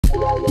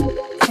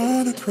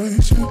Kinda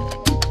crazy.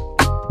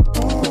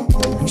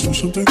 I'm so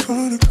something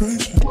kinda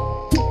crazy.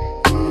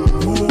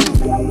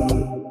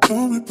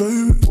 Call me,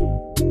 baby.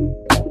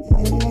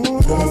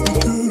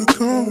 Anything you to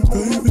call me,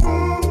 baby.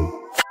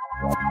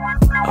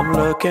 I'm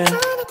looking,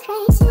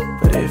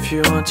 but if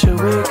you want to, we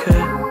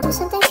could do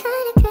something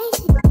kinda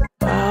crazy.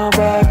 How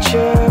about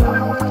you?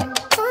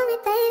 Call me,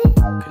 baby.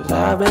 Cause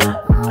I've been,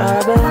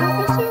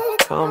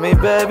 call me,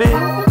 baby.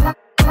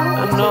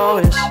 I know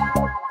it's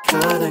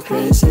kinda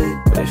crazy,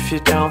 but if you're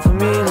down for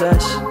me,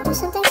 let's do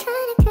something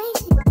kinda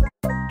crazy.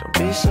 Don't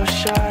be so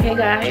shy. Hey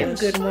guys,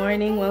 good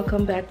morning.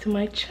 Welcome back to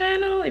my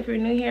channel. If you're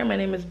new here, my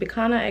name is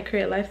Bicana. I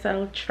create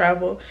lifestyle,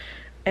 travel,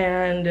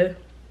 and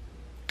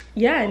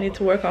yeah, I need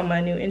to work on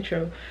my new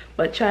intro.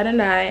 But Chad and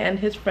I and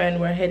his friend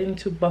were heading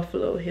to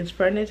Buffalo. His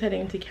friend is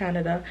heading to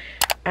Canada,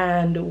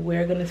 and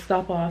we're gonna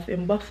stop off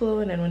in Buffalo,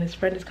 and then when his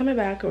friend is coming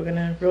back, we're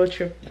gonna road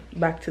trip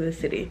back to the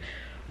city.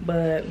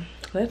 But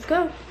let's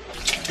go.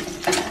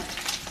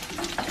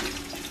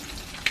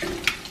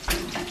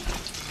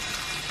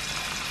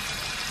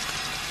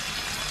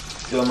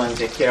 So man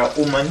take care of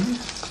woman.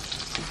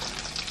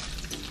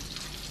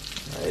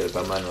 I help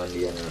a man one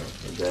day and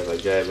the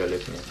driver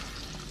left me.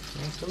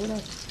 So what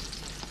that?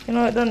 You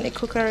know what, don't it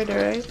cook already,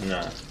 right?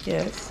 No.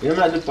 Yes. You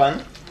know the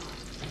pan?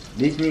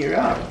 This meat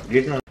raw.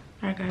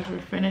 Alright guys, we're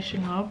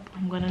finishing up.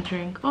 I'm gonna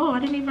drink. Oh, I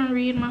didn't even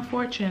read my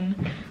fortune.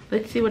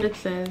 Let's see what it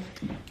says.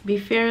 Be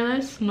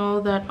fearless, know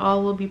that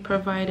all will be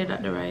provided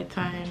at the right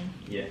time.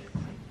 Yeah.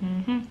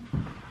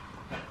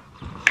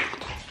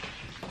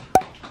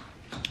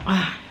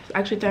 It's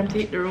actually time to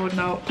hit the road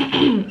now.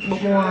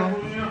 But more,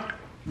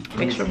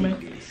 make sure we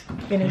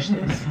finish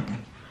this.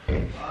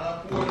 I'm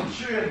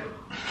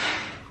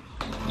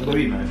gonna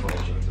read my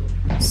fortune too.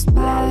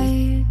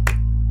 Spiraling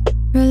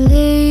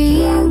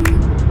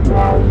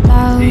down,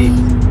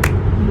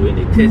 Doing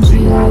the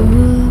testing.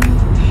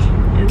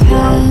 you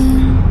can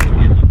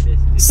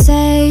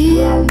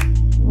save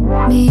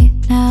me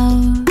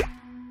now.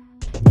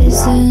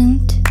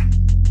 Isn't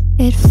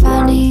it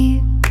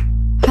funny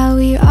how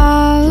we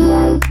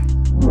all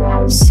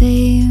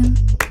seem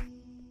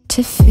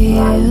to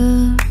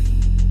feel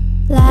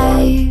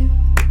like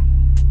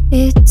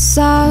it's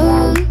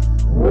all a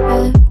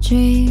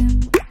dream?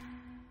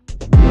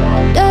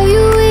 Don't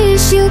you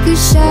wish you could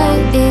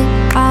shut it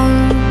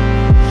out?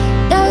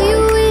 Don't you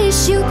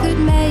wish you could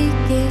make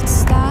it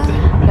stop?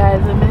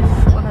 Guys, I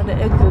missed one of the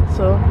exits,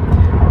 so we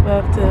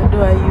have to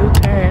do a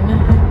U-turn.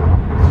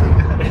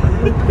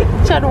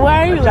 Chad,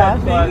 why are you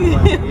laughing?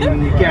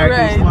 You carry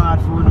Right. your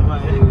smartphone over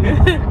anyway.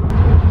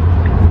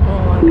 Oh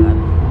my god.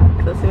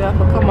 So see, we have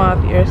to come out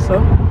here, so,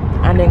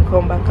 and then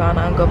come back on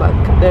and go back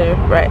the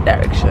right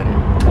direction.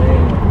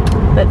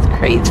 That's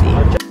crazy.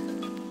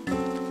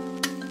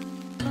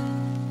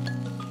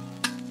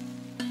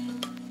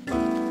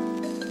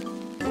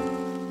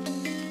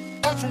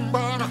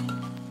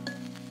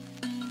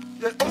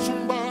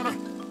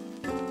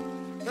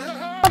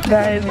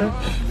 Guys,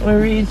 we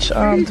reach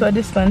to a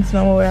distance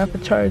now where we have to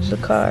charge the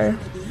car.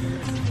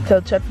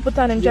 Tell Chad to put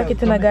on him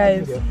jacket in,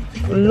 guys.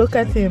 Look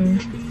at him.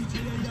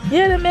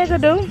 Yeah, the mega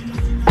do.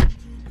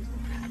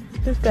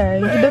 This guy,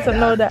 he doesn't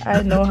know that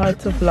I know how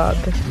to vlog.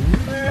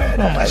 Oh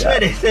my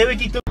god.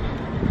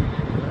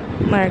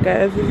 Alright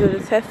guys, this is the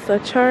Tesla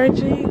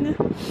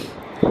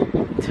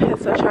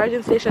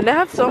charging station. They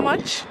have so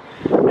much.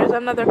 There's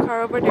another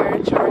car over there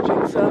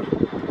charging, so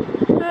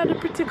yeah, they're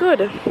pretty good.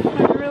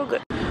 They're real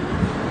good.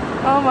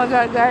 Oh my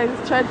god guys,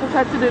 tried to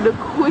do the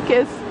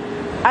quickest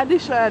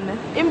addition.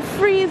 I'm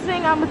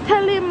freezing. I'm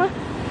telling him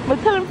for a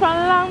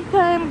long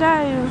time,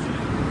 guys.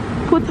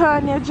 Put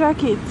on your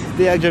jacket.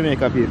 Stay at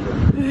Jamaica, people.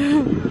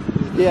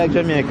 Stay at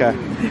Jamaica.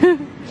 Yeah,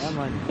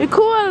 man. It's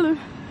cool.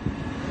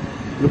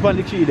 Look on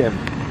the tree them.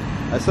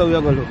 That's how we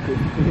are going to look.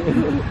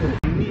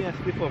 Me and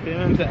slip up,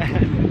 remember?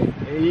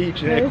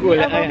 Each and cool.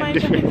 I have my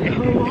jacket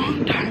for a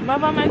long time. I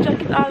have my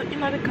jacket all in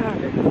the car.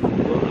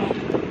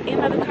 In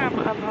the car, I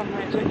have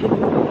my jacket. I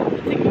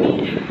think me.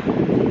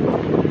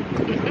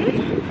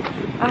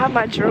 I have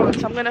my drone,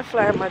 so I'm gonna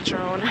fly my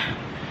drone.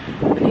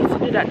 I need to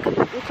do that because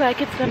it looks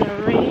like it's gonna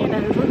rain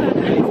and it looks like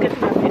it's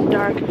getting a bit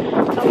dark.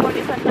 So I want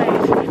it at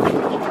night.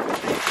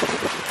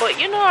 But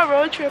you know, a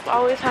road trip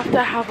always have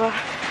to have a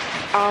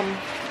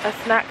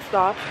snack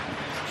stop.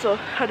 So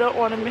I don't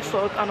want to miss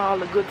out on all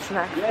the good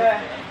snacks.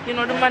 Yeah. You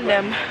know, the man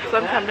them,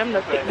 sometimes them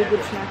don't pick the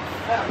good snacks.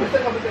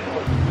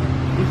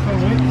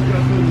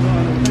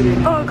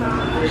 Oh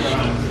gosh.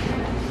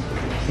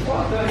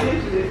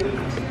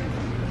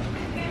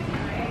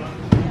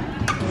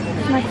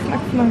 Snacks,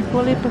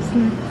 fully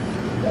personal.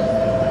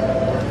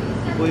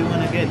 What do you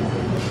want to get?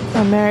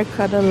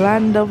 America, the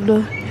land of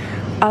the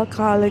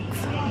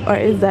alcoholics, or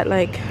is that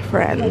like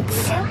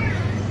France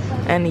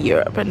and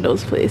Europe and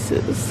those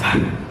places?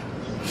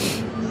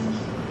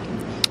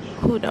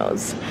 Who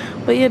knows?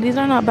 But yeah, these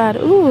are not bad.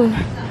 Ooh,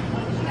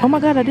 oh my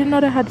god, I didn't know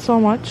they had so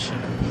much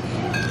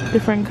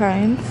different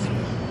kinds.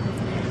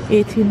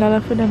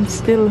 $18 for them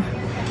still.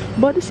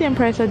 About the same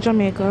price as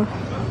Jamaica.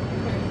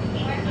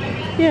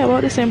 Yeah,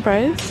 about the same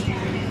price.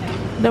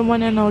 The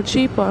one are now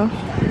cheaper.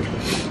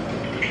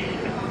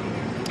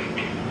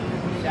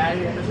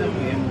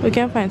 We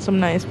can find some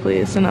nice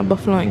place in a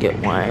Buffalo and get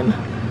wine.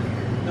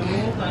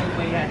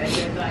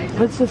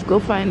 Let's just go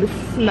find the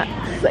snack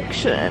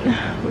section,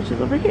 which is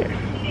over here.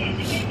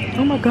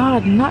 Oh my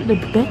god, not the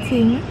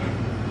betting.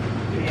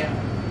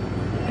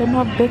 They're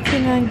not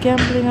betting and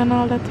gambling and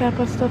all that type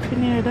of stuff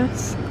in here.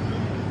 That's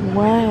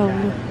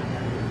wild,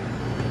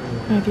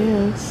 I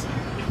guess.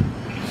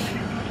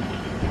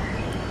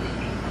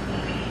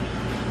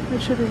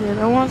 What should I get?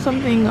 I want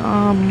something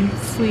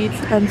sweet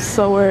and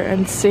sour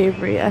and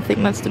savory. I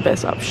think that's the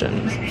best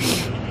option.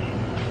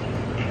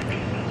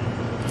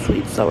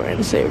 Sweet, sour,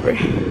 and savory.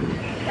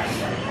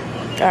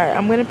 Alright,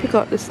 I'm gonna pick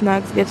out the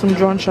snacks, get some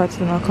drone shots,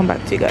 and I'll come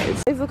back to you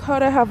guys. Look how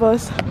they have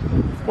us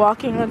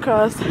walking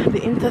across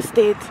the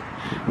interstate.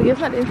 I guess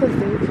not the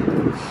interstate.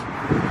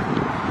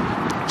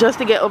 Just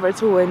to get over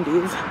to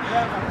Wendy's.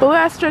 But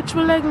where I stretch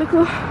my leg,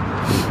 little.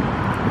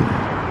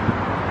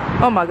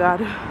 Oh my god.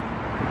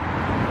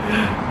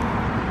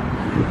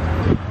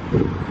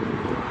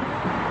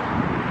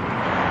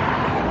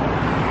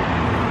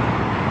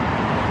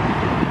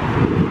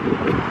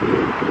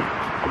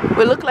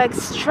 We look like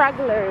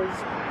stragglers.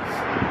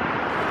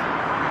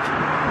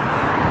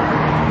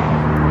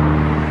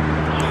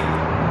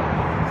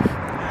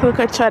 Look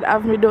at Chad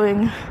have me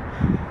doing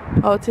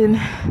out in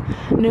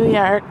New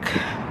York.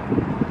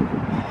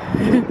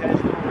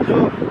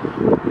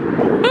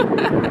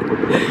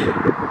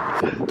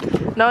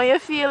 Now you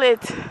feel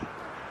it.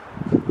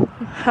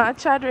 Huh,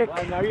 Chadrick?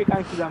 Well, now you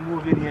can see that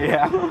moving here.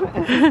 Yeah.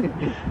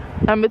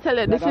 I'm gonna tell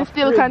you, this is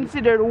still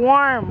considered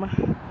warm.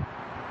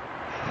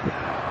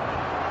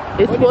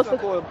 It's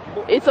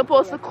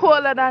supposed to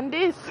cooler than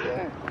this.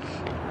 Yeah.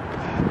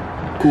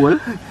 Cool?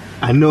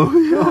 I know.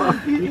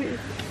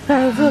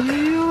 Guys, look.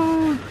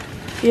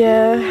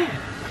 Yeah.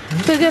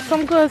 To get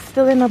some clothes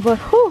still in a butt.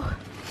 Whew.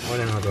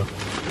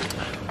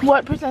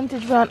 What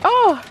percentage we on?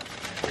 Oh,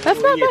 that's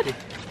not bad.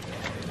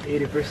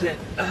 80%.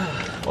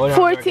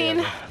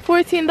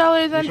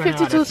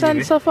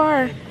 $14.52 so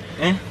far.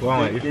 Eh?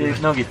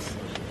 Nuggets.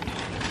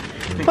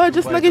 Oh,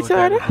 just nuggets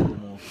already?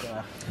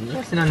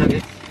 Just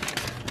nuggets.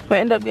 We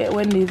end up getting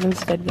Wendy's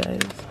instead,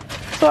 guys.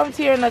 So I'm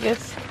to your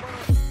nuggets.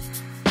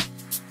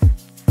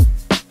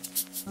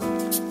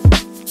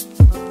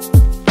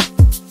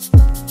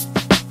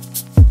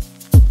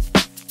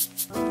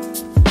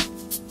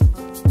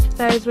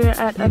 Guys, we're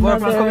at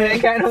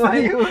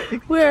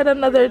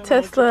another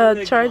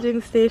Tesla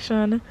charging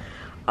station.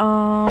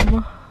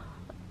 The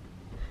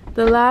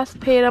last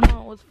paid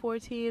amount was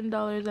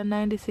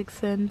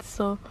 $14.96,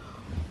 so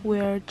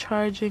we're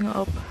charging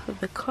up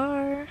the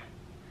car.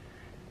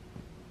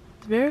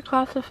 It's very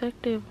cost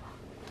effective,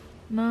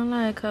 not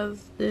like,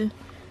 cause the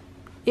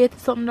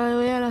 $80-something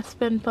we had to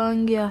spend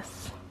on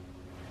gas.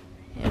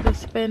 You have to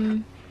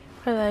spend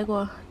probably like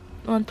what,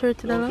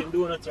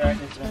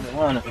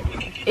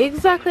 $130.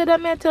 Exactly,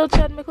 that may tell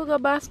Chad me could go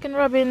Baskin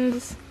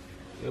Robbins.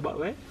 About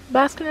where?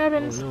 Baskin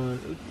Robbins. Oh, no.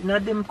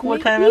 Not them cool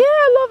time. Yeah,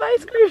 I love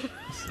ice cream.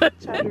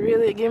 Chad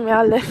really give me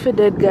a left for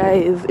dead,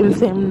 guys. Him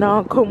saying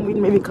now come with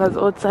me because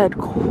outside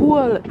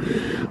cool.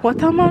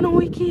 What a man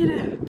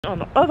wicked. On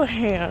the other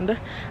hand,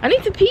 I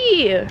need to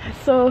pee.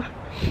 So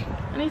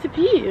I need to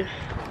pee.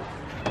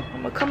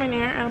 I'm gonna come in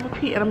here and I'm gonna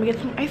pee and I'm gonna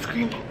get some ice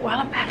cream while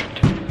I'm at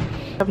it. I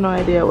have no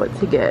idea what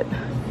to get.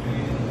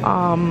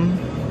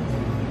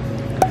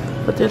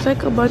 But there's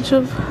like a bunch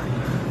of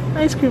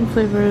ice cream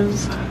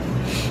flavors.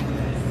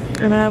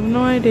 And I have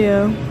no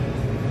idea.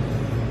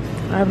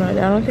 I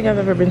don't think I've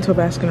ever been to a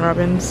Baskin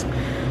Robbins.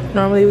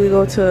 Normally we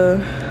go to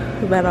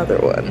that other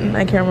one.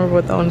 I can't remember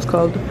what that one's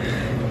called.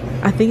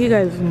 I think you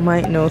guys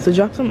might know. So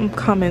drop some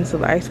comments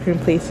of ice cream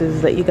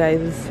places that you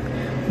guys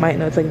might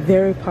know. It's like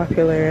very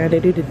popular and they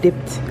do the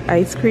dipped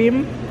ice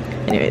cream.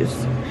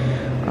 Anyways.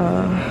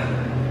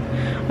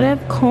 But I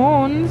have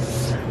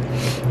cones.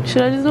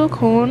 Should I just do a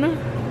cone?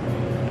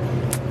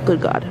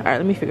 Good God. Alright,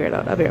 let me figure it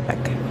out. I'll be right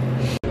back.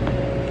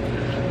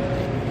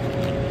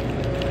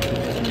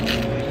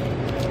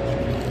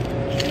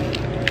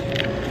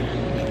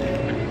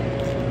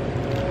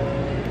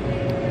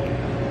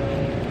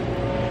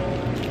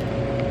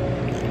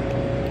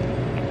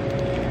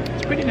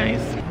 Pretty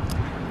nice.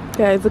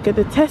 Guys, look at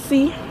the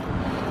Tessie.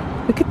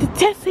 Look at the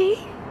Tessie.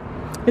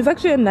 It's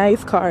actually a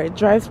nice car. It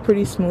drives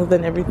pretty smooth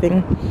and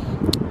everything.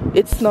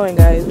 It's snowing,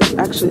 guys. It's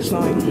actually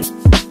snowing.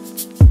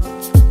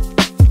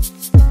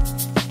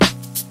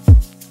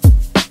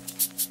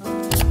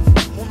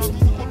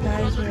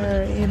 Guys,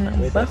 we're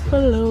in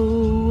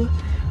Buffalo.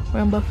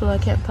 We're in Buffalo. I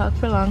can't talk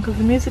for long because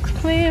the music's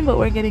playing, but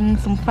we're getting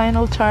some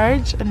final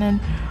charge and then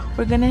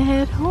we're gonna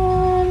head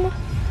home.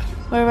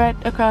 We're right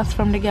across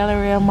from the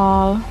Galleria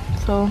Mall.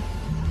 So,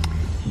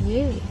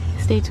 yeah,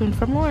 stay tuned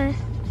for more.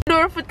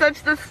 Door for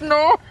touch the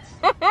snow.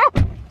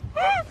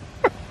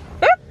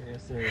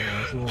 Yes, sir.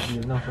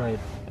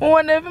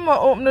 Wonder if I'm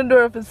gonna open the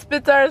door for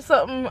spit or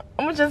something.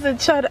 I'm gonna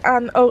just shut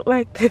and out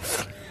like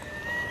this.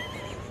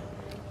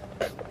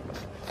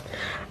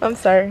 I'm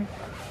sorry.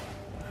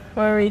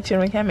 We're reaching.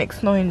 We can't make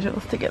snow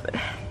angels together.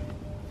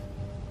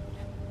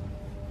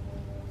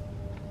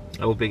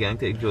 I hope you can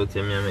take jokes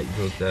and make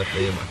jokes after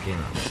you,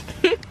 Bicana.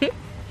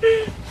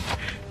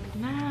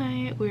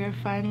 morning. We are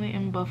finally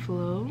in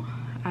Buffalo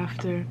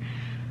after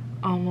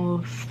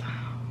almost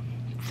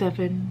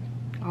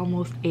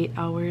 8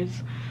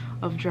 hours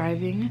of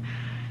driving,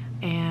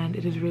 and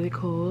it is really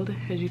cold.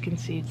 As you can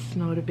see, it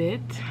snowed a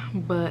bit,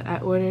 but I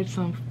ordered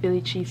some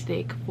Philly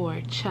cheesesteak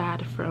for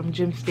Chad from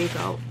Jim's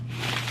Steakout,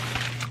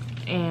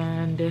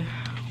 and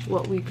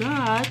what we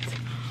got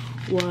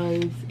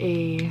was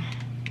a,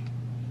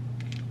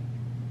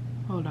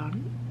 hold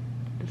on,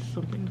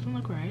 something doesn't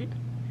look right.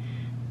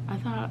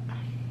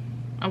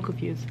 I'm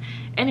confused.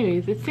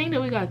 Anyways, it's saying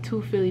that we got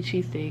 2 Philly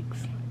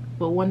cheesesteaks,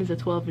 but one is a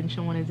 12-inch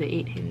and one is an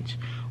 8-inch,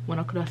 when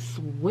I could have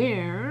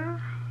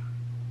swear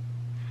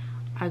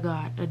I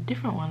got a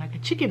different one, like a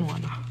chicken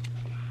one,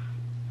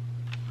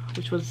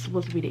 which was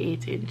supposed to be the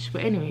 8-inch.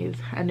 But anyways,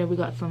 and then we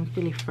got some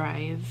Philly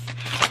fries.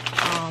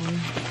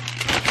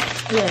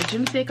 Yeah,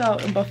 Jim's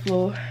Steakout in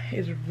Buffalo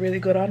is really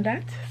good on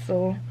that,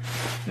 so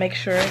make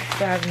sure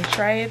to have me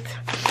try it.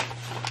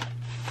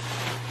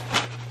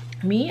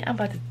 Me, I'm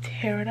about to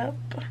tear it up.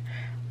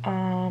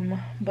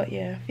 But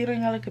yeah,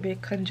 feeling a little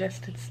bit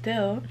congested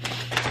still,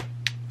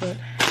 but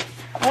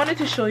I wanted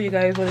to show you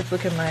guys what it's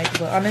looking like.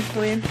 But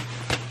honestly, I'm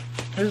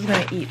just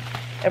gonna eat.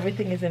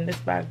 Everything is in this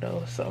bag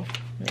though, so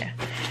yeah.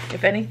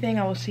 If anything,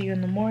 I will see you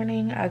in the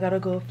morning. I gotta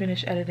go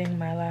finish editing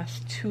my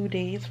last 2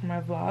 days for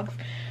my vlogs,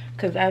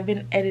 because I've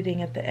been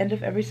editing at the end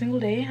of every single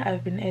day.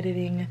 I've been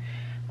editing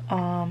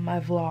my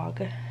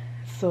vlog,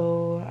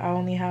 so I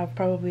only have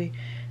probably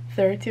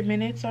 30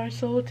 minutes or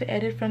so to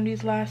edit from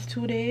these last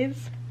 2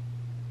 days.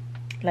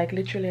 Like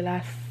literally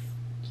last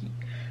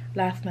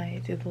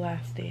night is the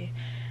last day,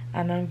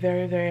 and I'm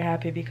very, very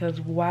happy because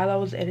while I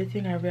was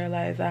editing, I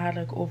realized I had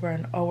like over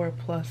an hour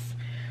plus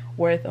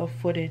worth of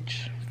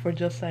footage for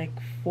just like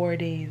 4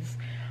 days,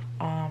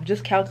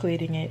 just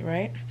calculating it,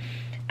 right?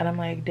 And I'm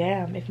like,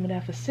 damn, if I'm gonna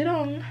have to sit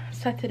on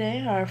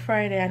Saturday or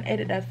Friday and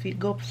edit that feed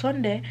go up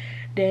Sunday,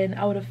 then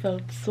I would have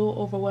felt so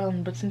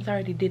overwhelmed. But since I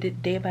already did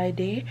it day by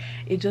day,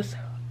 it just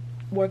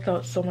worked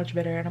out so much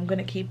better, and I'm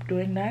gonna keep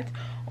doing that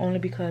only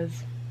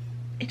because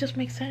it just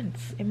makes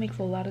sense. It makes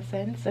a lot of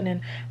sense, and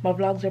then my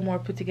vlogs are more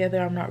put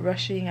together. I'm not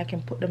rushing. I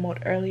can put them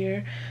out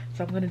earlier,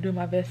 so I'm gonna do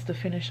my best to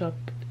finish up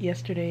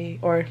yesterday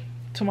or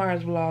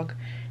tomorrow's vlog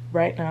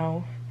right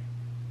now.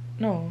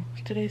 No,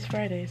 today's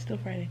Friday. It's still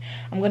Friday.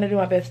 I'm gonna do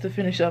my best to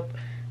finish up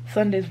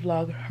Sunday's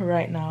vlog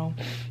right now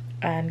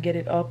and get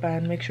it up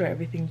and make sure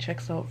everything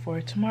checks out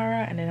for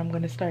tomorrow, and then I'm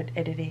gonna start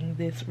editing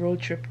this road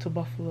trip to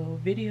Buffalo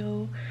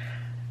video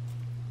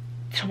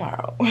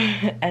tomorrow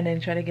and then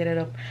try to get it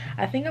up.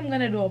 I think I'm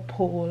gonna do a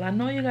poll. I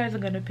know you guys are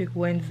gonna pick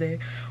Wednesday,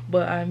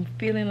 but I'm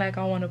feeling like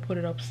I want to put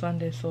it up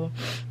Sunday, so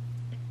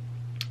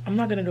I'm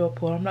not gonna do a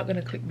poll. I'm not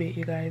gonna clickbait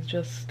you guys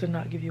just to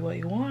not give you what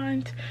you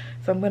want.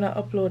 So I'm gonna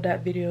upload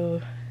that video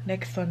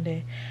next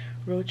Sunday,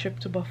 road trip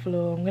to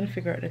Buffalo. I'm gonna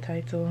figure out the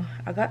title.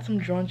 I got some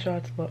drone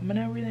shots, but I'm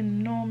not really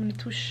know, I'm not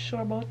too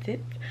sure about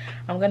it.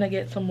 I'm gonna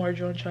get some more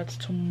drone shots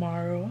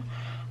tomorrow.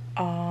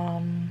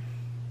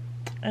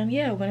 And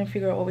yeah, we're gonna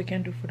figure out what we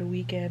can do for the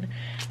weekend.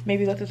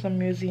 Maybe go to some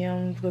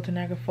museums, go to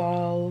Niagara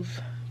Falls,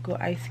 go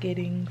ice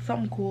skating,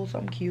 something cool,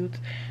 something cute.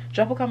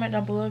 Drop a comment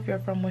down below if you're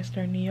from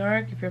Western New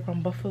York, if you're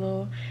from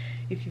Buffalo,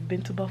 if you've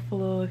been to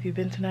Buffalo, if you've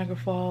been to Niagara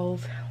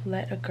Falls.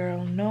 Let a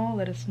girl know,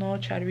 let us know.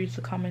 Try to read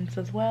the comments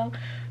as well,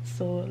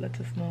 so let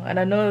us know. And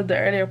I know the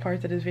earlier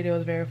part of this video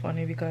is very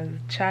funny because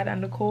Chad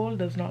and Nicole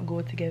does not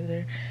go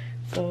together,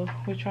 so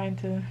we're trying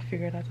to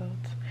figure that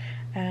out.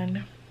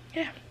 And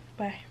yeah,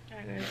 bye.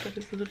 Alright guys, so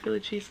this is a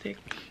Philly cheesesteak.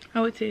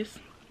 How it tastes?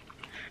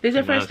 This is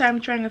your first time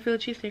trying a Philly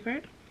cheesesteak,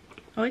 right?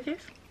 How it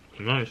tastes?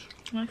 Nice.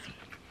 Nice.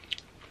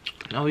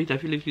 Now eat a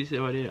Philly cheesesteak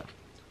over there.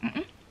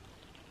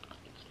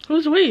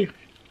 Who's we?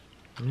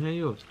 Yeah,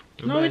 you.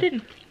 No, we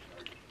didn't.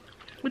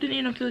 We didn't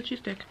eat no Philly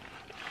cheesesteak.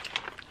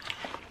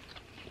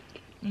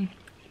 I'm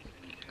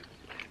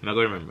not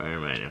gonna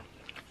remind you.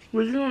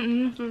 We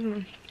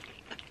didn't.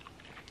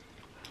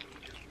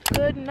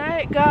 Good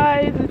night,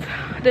 guys. It's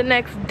the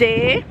next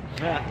day.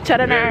 Chad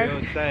and I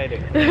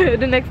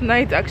the next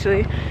night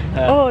actually.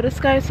 Oh, the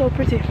sky is so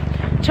pretty.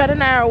 Chad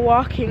and I are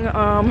walking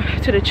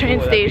to the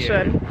train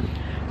station.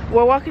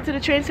 We're walking to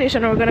the train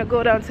station, and we're gonna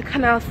go down to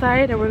Canal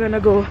Side, and we're gonna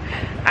go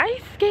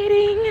ice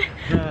skating.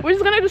 We're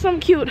just gonna do some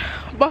cute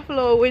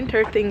Buffalo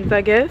winter things,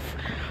 I guess.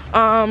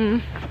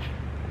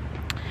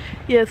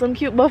 Yeah, some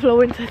cute Buffalo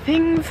winter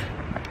things.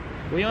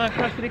 Were you on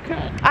cross to the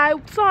car? I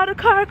saw the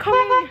car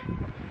coming.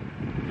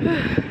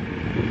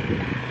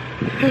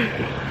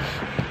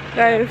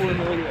 Guys,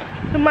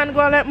 the man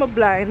gonna let me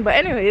blind. But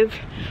anyways,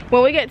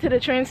 when we get to the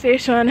train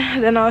station,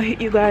 then I'll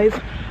hit you guys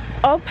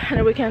up and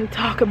then we can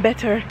talk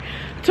better.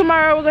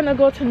 Tomorrow we're gonna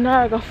go to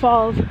Niagara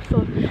Falls,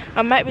 so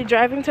I might be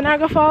driving to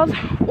Niagara Falls,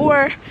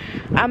 or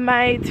I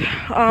might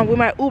we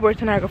might Uber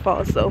to Niagara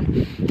Falls. So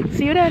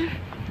see you then.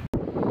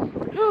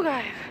 Oh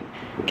guys,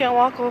 can't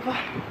walk over.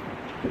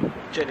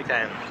 Jenny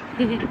time.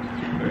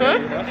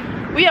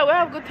 Huh? We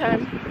have a good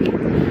time.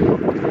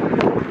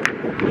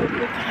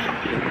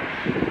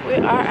 We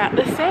are at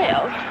the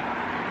sale.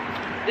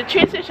 The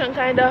train station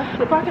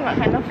the parking lot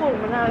kinda full,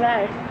 I'm not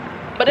lie.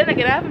 But then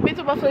again, I haven't been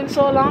to Buffalo in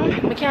so long,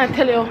 I can't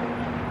tell you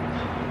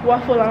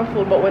waffle and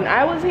full, but when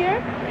I was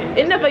here,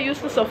 it never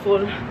used to so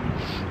full.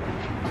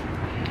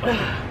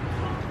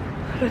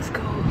 Let's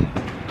go.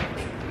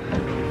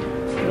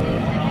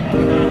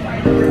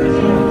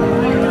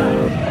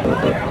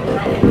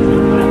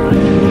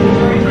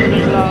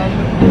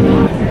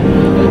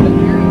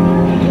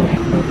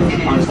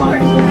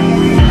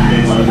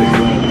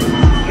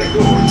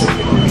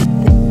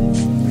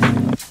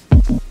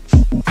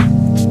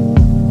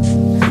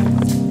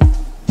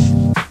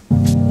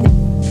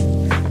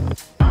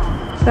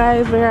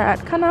 Guys, we're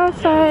at Canal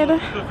Side,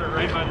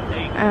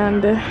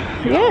 and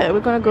yeah, we're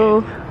gonna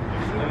go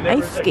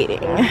ice skating.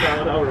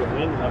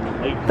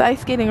 The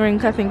ice skating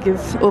rink, I think,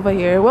 is over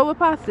here. Well, we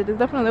passed it. It's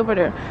definitely over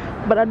there,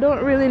 but I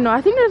don't really know.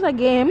 I think there's a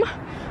game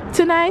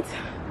tonight.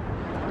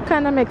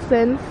 Kind of makes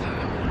sense.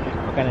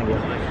 What kind of game?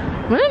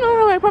 I don't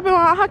know. I probably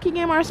want a hockey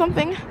game or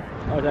something.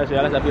 Oh, that's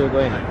where people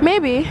going.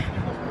 Maybe.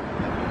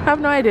 I have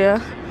no idea.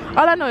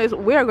 All I know is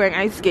we're going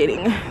ice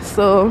skating,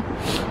 so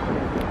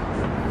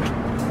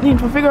need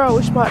to figure out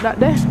which part that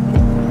there.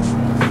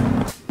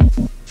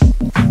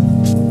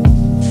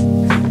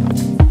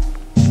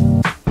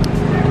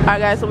 Alright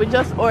guys, so we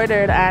just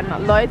ordered,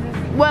 and Lloyd,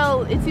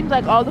 well, it seems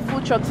like all the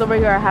food trucks over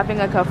here are having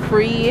like a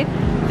free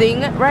thing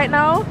right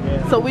now.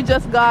 Yeah. So we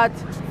just got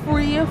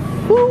free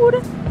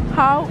food.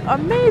 How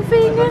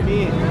amazing.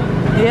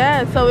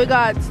 Yeah, so we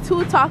got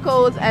 2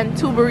 tacos and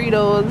 2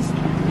 burritos,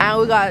 and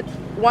we got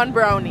 1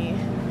 brownie.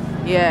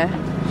 Yeah,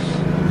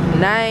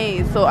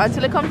 nice. So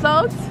until it comes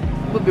out,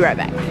 we'll be right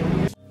back.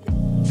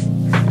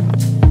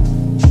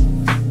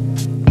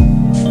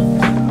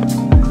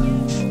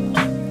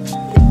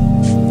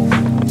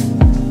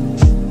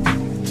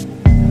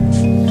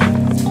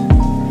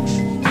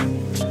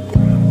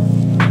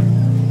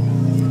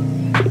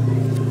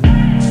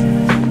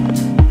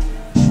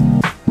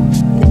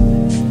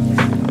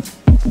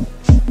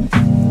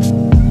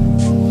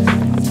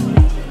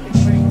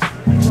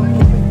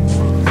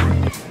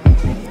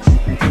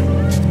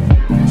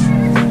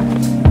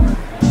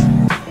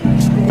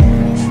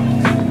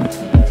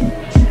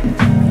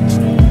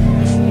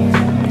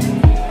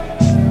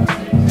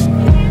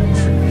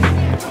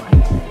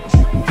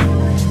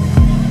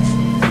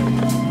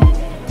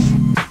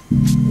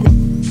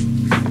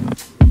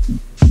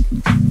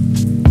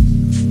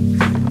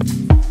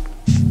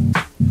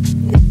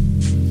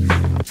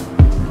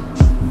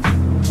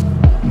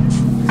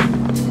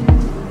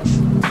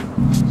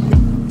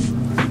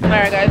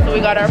 Alright guys, so we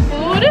got our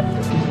food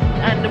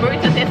and the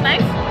burrito tastes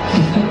nice.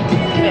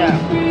 Yeah.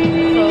 So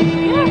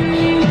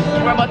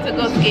yeah, we're about to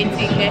go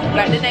skating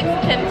like the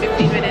next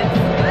 10-15 minutes.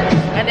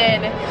 And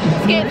then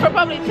skate for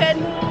probably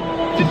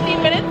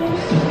 10-15 minutes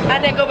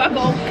and then go back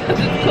home because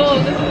it's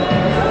cold.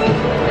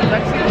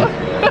 Let's go.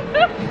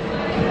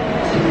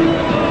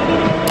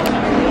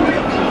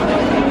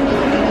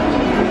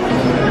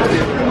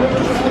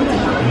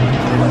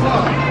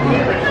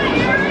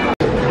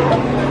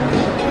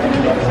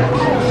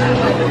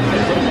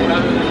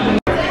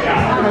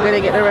 We're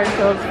gonna get the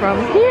rentals from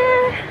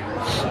here.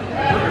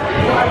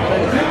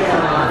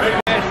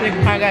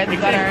 Alright guys, we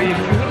got our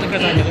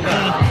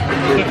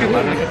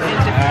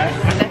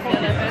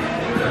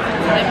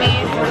let me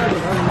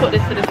put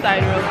this to the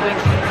side real quick.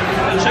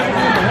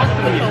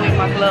 Put away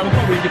my gloves.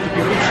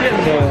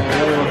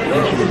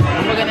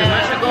 We're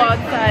gonna go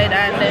outside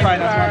and then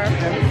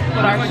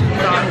put our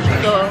shoes on.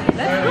 So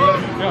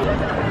let's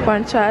go.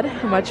 One Chad,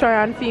 I'm gonna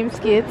try on theme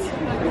skates.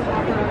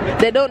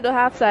 They don't do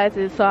half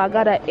sizes, so I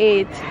got an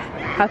 8,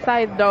 a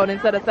size down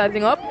instead of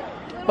sizing up.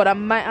 But I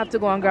might have to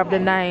go and grab the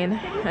 9,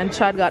 and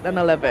Chad got an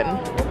 11.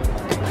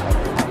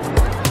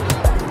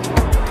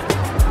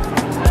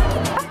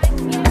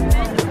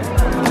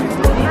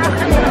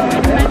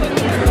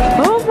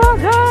 Oh my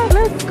God,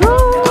 let's go!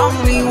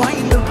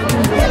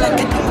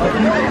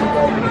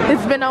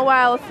 It's been a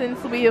while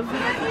since we've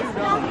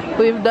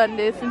done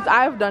this, since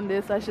I've done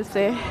this, I should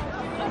say.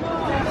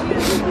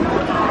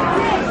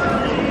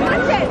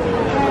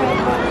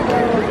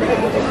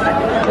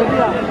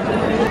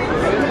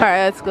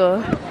 Alright, let's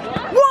go.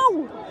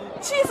 Whoa!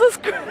 Jesus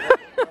Christ!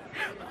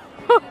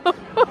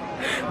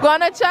 Go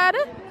on, Chad.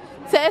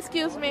 Say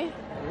excuse me.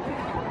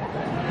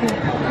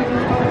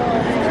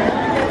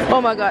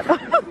 Oh my God.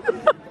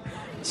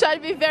 Try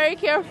to be very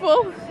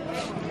careful.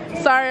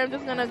 Sorry, I'm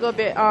just gonna go a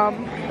bit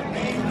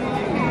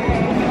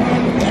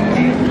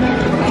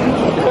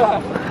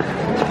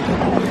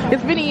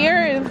It's been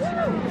years.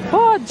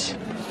 Fudge.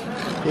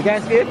 You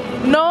guys skate?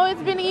 No,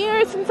 it's been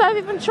years since I've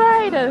even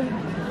tried.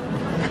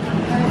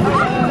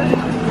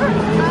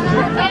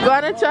 Go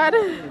on and try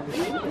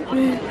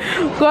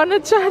it. Go on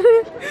and try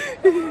it.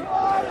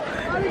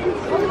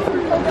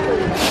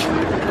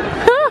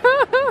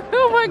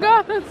 Oh my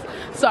God.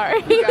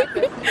 Sorry.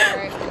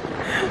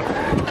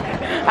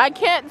 I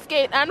can't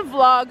skate and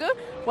vlog.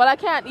 Well, I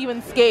can't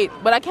even skate,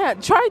 but I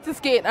can't try to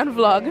skate and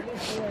vlog.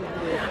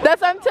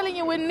 That's why I'm telling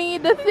you, we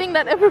need the thing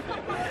that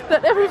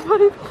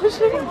everybody's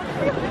pushing.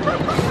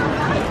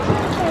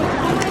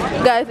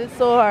 Guys, it's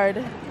so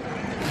hard.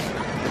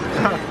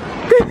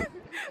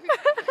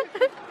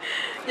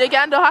 You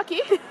can do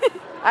hockey,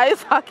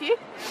 ice hockey.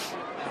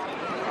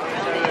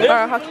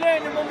 My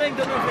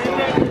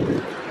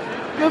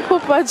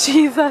Papa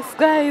Jesus,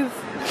 guys.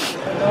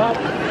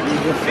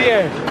 The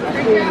fear.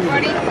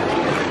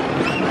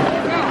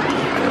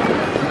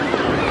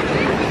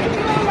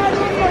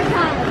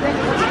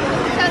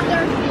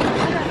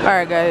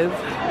 Alright, guys.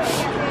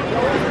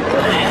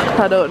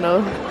 I don't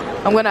know.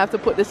 I'm gonna have to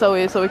put this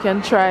away so we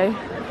can try.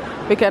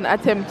 We can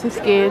attempt to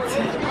skate.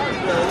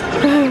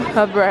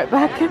 I'll be right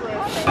back.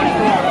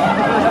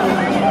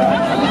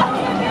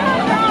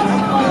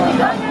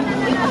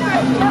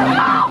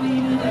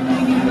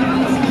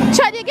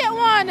 Chad, you get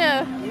one?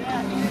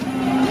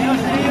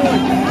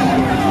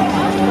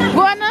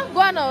 Go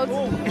on out.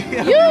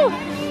 You!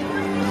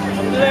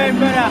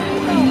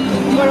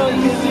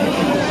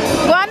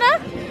 Go on.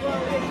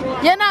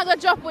 You're not gonna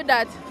drop with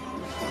that.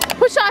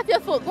 Push out your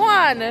foot. Go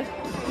on.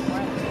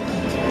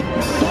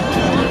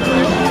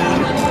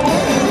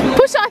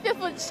 Push off your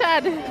foot,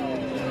 Chad.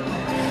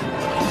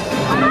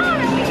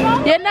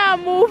 You now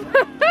move.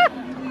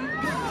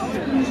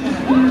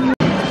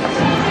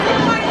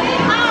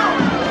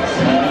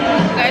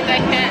 Guys, I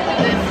can't do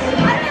this.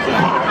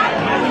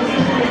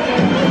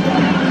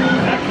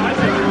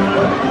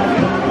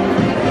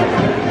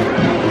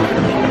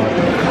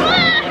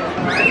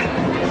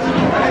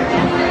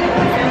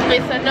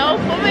 It's a no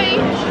for me.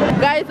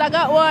 Guys, I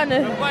got one. I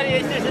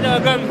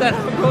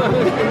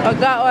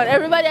got one.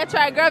 Everybody, I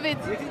try to grab it.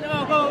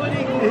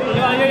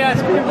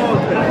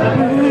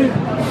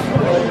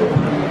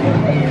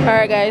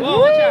 Alright, guys.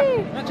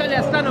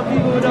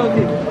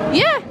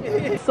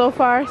 Yeah. So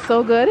far,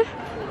 so good.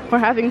 We're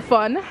having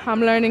fun.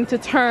 I'm learning to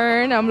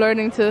turn. I'm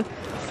learning to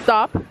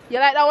stop. You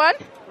like that one?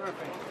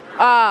 Perfect.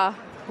 Ah,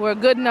 we're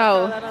good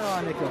now.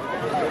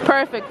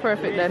 Perfect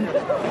then.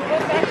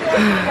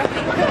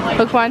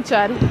 Look one,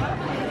 Chad.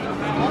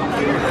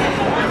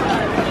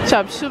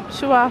 Chop,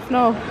 show off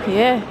now.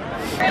 Yeah.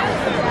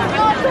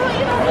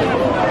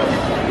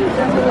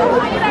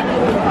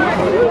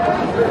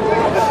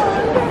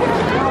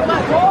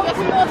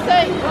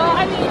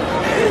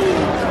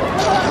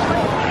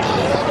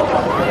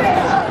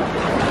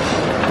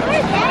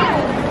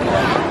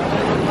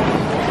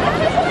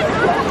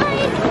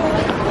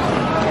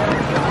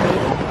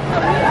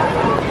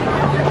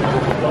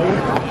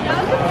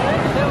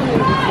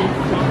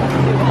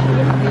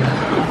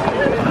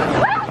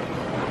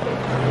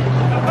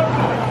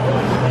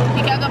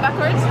 You can't go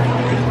backwards?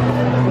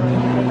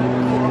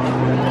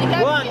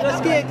 Go on, let's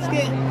skate.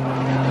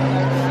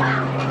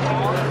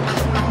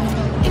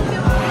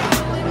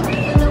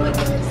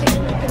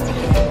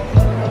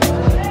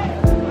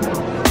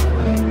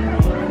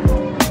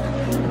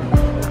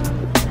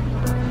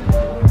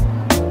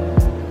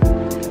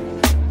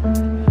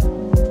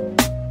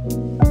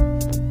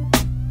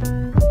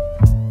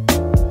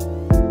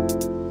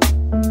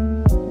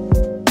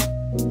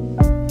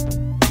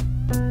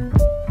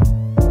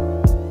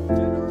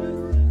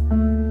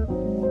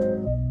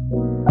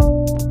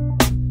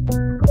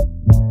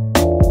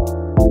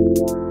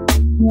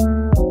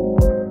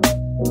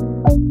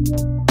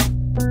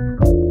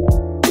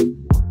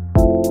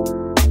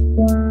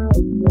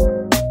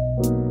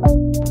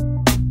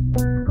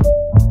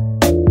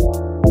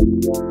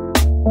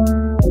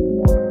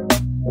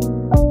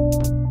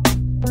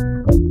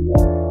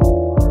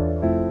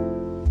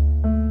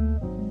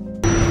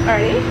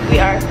 We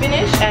are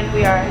finished and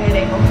we are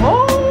heading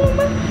home.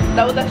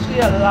 That was actually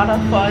a lot of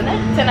fun.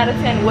 10 out of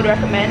 10 would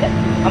recommend.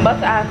 I'm about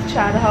to ask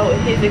Chad how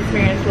his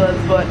experience was,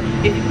 but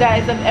if you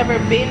guys have ever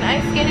been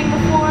ice skating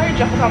before,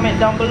 drop a comment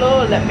down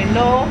below. Let me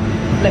know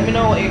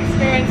what your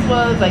experience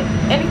was, like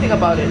anything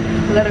about it.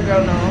 Let a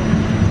girl know.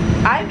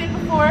 I've been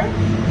before.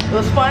 It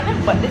was fun,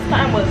 but this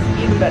time was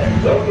even better.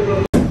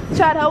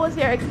 Chad, how was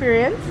your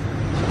experience?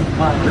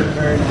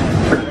 Very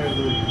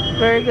nice.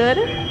 Very good.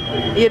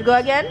 You'd go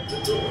again?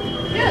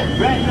 Yeah,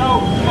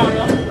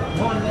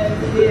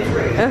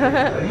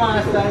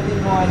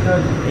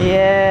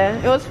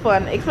 it was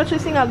fun, especially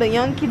seeing all the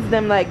young kids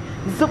them like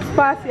zoops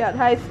past you at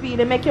high speed.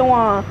 They make you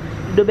want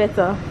to do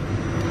better.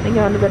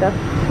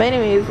 But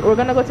anyways, we're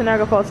gonna go to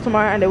Niagara Falls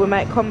tomorrow, and then we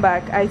might come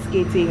back ice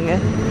skating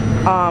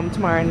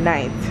tomorrow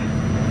night.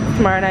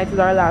 Tomorrow night is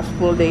our last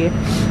full day,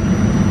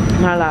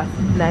 our last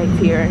night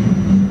here.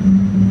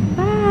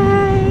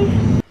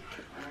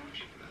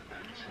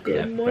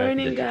 Good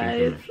morning,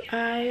 guys.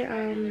 I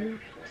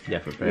am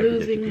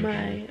losing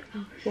my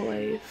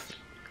voice.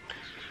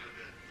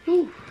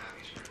 Whew.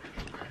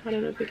 I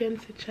don't know if you can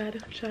see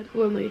Chad.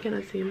 Well, no, you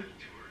cannot see him.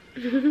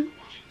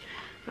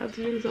 I have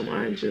to drink some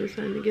orange juice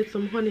and get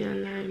some honey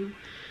and lime.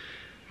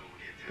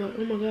 But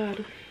oh my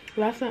god,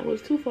 last night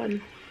was too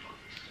fun.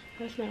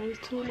 Last night was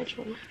too much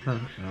fun. But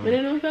I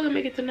don't know if I can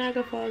make it to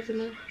Niagara Falls, you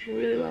know. I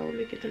really want to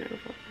make it to Niagara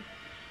Falls.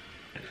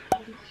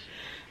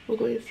 We're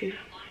going to see.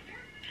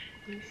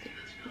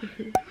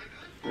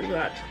 We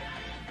got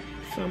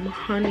some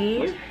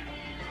honey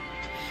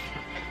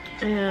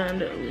and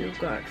we've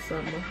got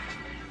some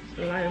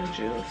lime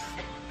juice.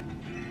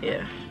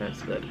 Yeah,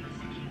 that's good.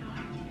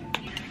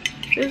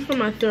 This is for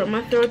my throat.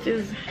 My throat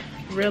is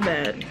real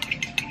bad.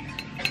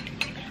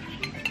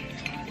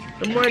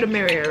 The more the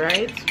merrier,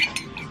 right?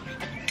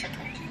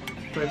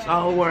 but it's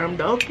all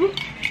warmed up.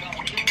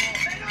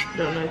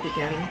 Don't know if you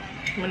can.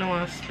 I don't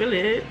want to spill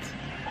it.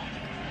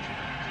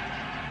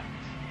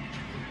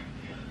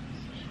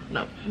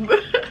 No.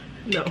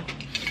 No.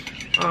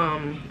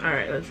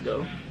 Alright, let's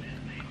go.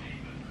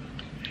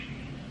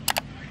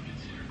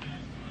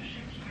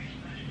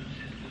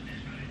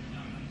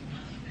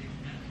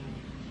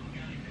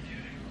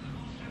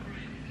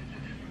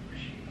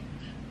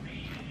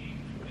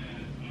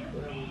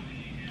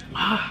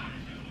 Ah.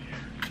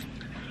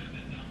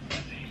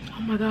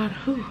 Oh my god.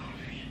 Whew.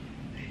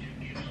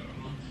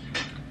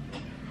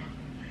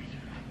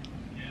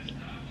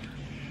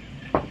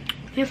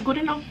 Tastes good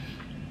enough.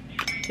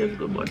 Tastes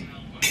good, boy.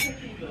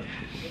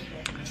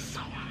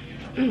 So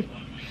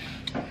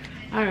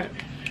alright,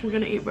 we're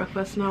gonna eat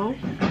breakfast now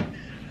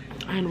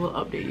and we'll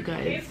update you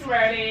guys. It's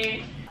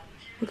ready.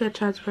 Look at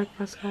Chad's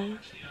breakfast, guys.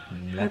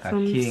 Like Got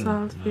some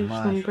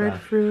saltfish, some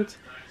breadfruit,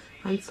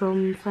 and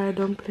some fried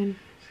dumpling.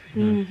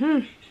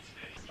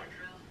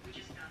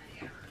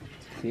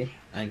 See?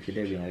 Auntie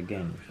Debbie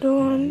again.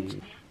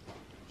 Don't.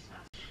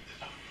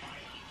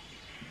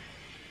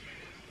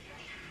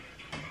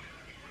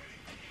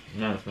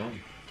 Nice,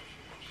 man.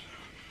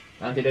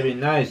 Auntie Debbie,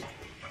 nice.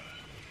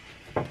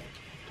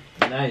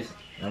 Nice.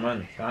 Yeah,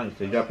 man. Thanks.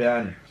 So drop your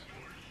hand.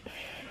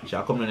 She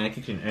come in the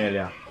kitchen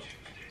earlier.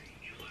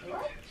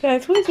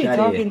 Guys, who is he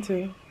talking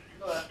to?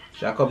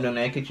 She come down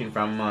in the kitchen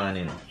from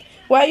morning.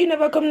 Why you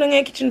never come down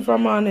the kitchen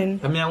from morning?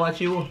 Come here,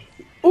 watch you.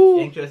 Ooh.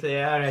 Think you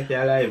say, alright,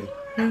 you're alive.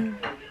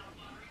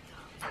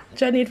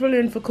 Chad need to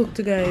learn to cook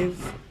to guys.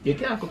 You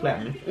can't cook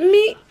like me.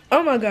 Me?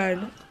 Oh my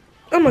god.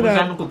 Oh my god.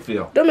 I'm cook for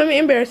you. Don't make me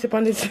embarrass you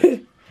on this.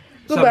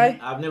 Goodbye.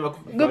 I've never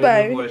cooked.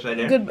 Goodbye.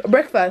 Good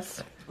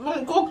breakfast.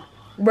 Mom, cook.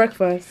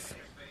 Breakfast.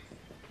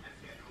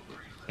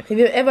 Have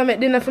you ever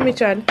made dinner for me,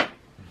 Chad?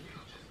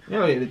 You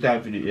don't get the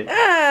time for it yet.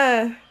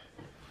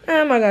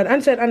 Oh my god.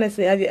 And said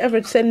honestly, have you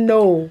ever said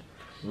no?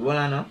 You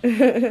wanna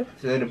know?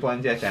 So the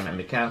point is that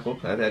I can't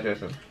cook. That's that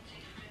person.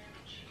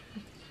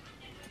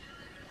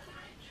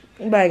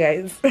 Bye,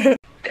 guys.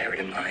 Bear it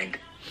in mind.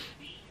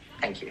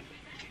 Thank you.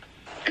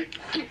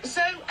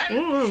 So,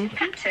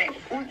 Patrick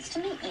wants to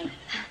meet you.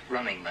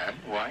 running man,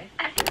 why?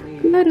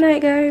 Good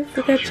night, guys.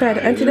 Look at Chad.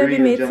 Auntie Debbie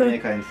made some.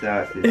 Jamaican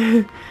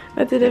sauces.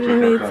 Auntie Debbie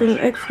made some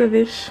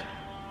escovitch.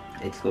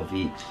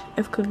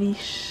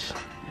 Escovitch.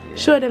 Yeah.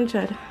 Show them,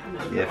 Chad.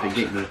 Yeah,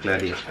 forget the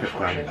clady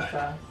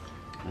pepper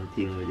and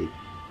thing with it.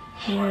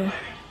 Yeah.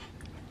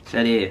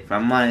 Shady,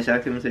 from morning, she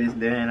came say it's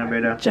there, you know,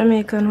 brother.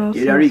 Jamaican house.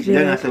 You reach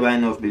there and say why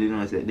enough, but you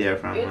know say there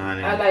from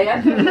morning.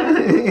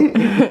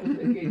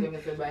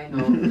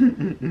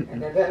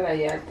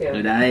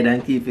 With the hide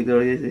and keep it out,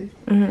 you see?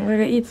 We're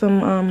gonna eat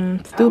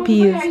some stew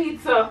peas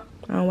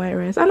and white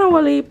rice. I know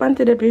what I eat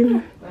Auntie Debbie.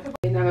 I'm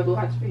gonna do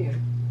hot for you.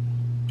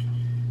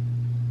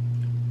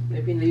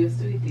 Maybe they used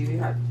to eat it,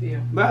 hot for you.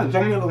 But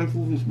Jamaican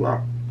food is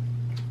bad.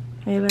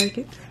 You like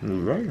it?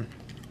 Right.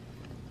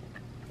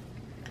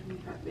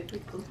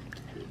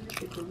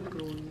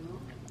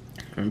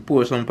 And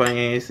pour some pan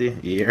here, you see?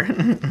 Here.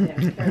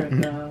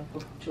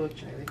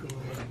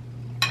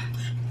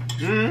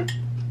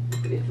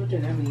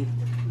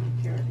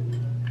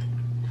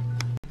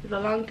 It's a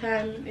long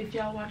time. If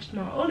y'all watched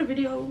my older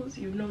videos,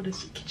 you know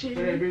this kitchen.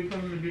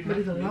 But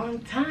it's a long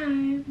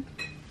time.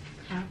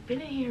 I've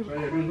been in here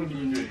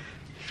recording.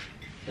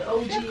 The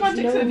OGs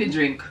know.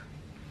 Drink.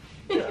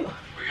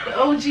 The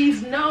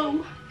OGs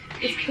know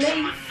this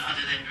place.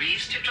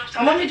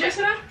 I'm on your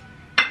dressing up.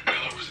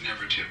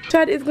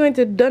 Chad is going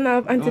to done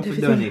off Auntie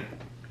Debbie.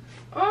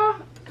 Oh,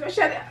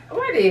 Chad,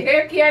 what the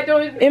heck you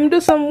doing? Him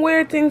do some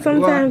weird things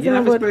sometimes. You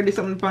have to spread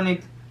something on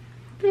it.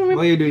 What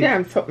are you doing?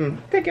 Damn something.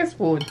 Take your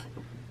spoon.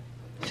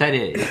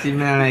 Shady, you see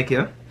me I like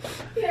you?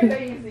 Yeah,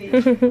 that's easy.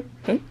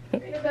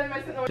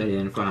 Shady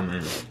and farm,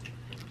 man.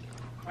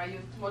 I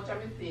use too much of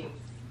my things.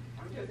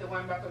 I'm just the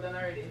one back of them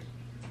already.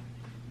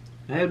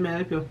 Help me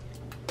help you.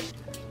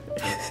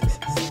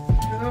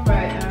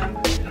 Goodbye,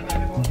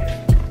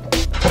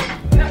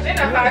 no, they're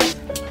not hot.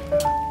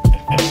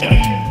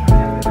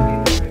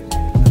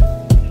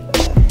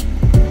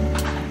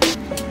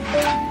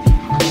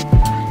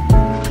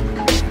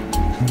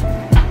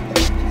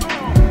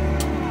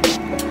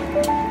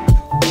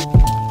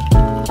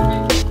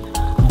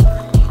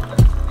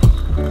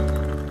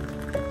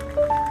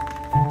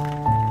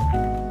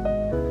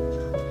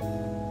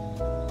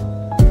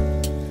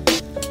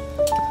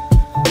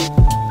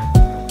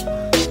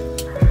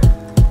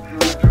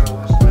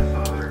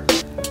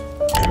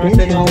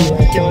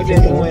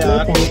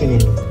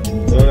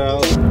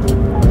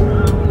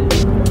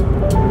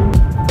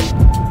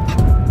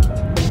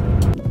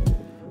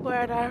 We're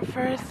at our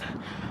first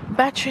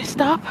battery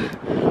stop.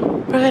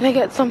 We're gonna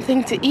get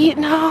something to eat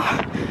now.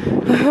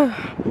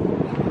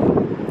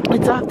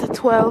 It's after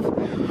 12.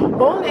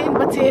 Only in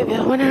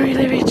Batavia. When I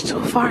really reached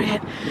too far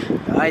yet.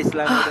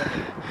 Iceland.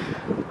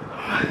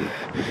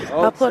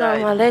 I put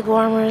on my leg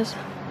warmers.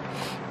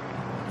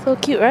 So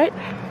cute, right?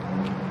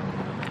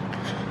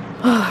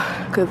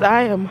 Because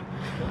I am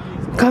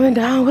coming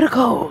down with a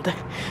cold.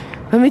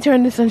 Let me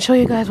turn this and show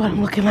you guys what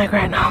I'm looking like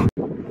right now.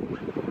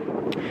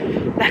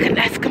 Like an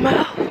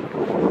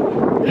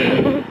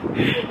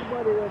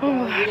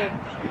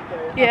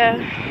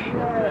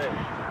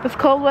Yeah. This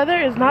cold weather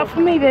is not for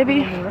me,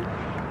 baby.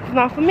 It's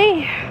not for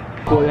me.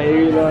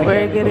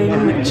 We're getting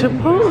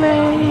Chipotle.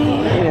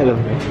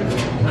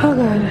 Oh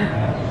god.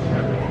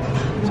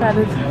 That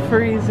is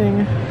freezing.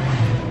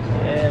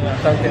 Yeah,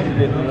 I'm talking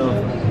to them,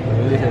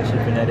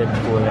 relationship in them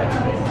before that.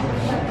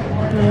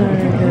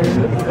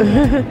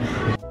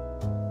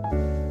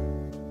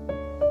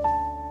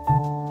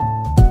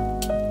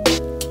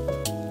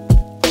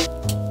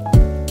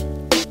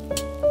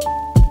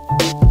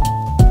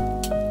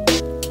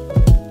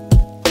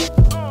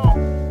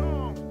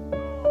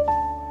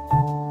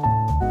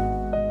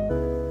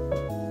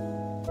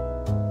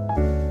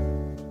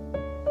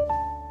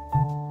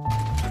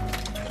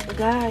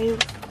 Guys,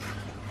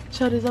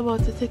 Chad is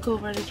about to take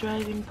over the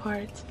driving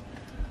part.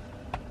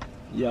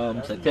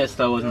 Yeah, so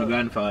Tesla was my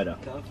grandfather.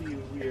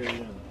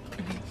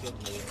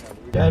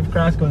 Drive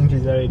cross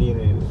countries already, you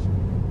know.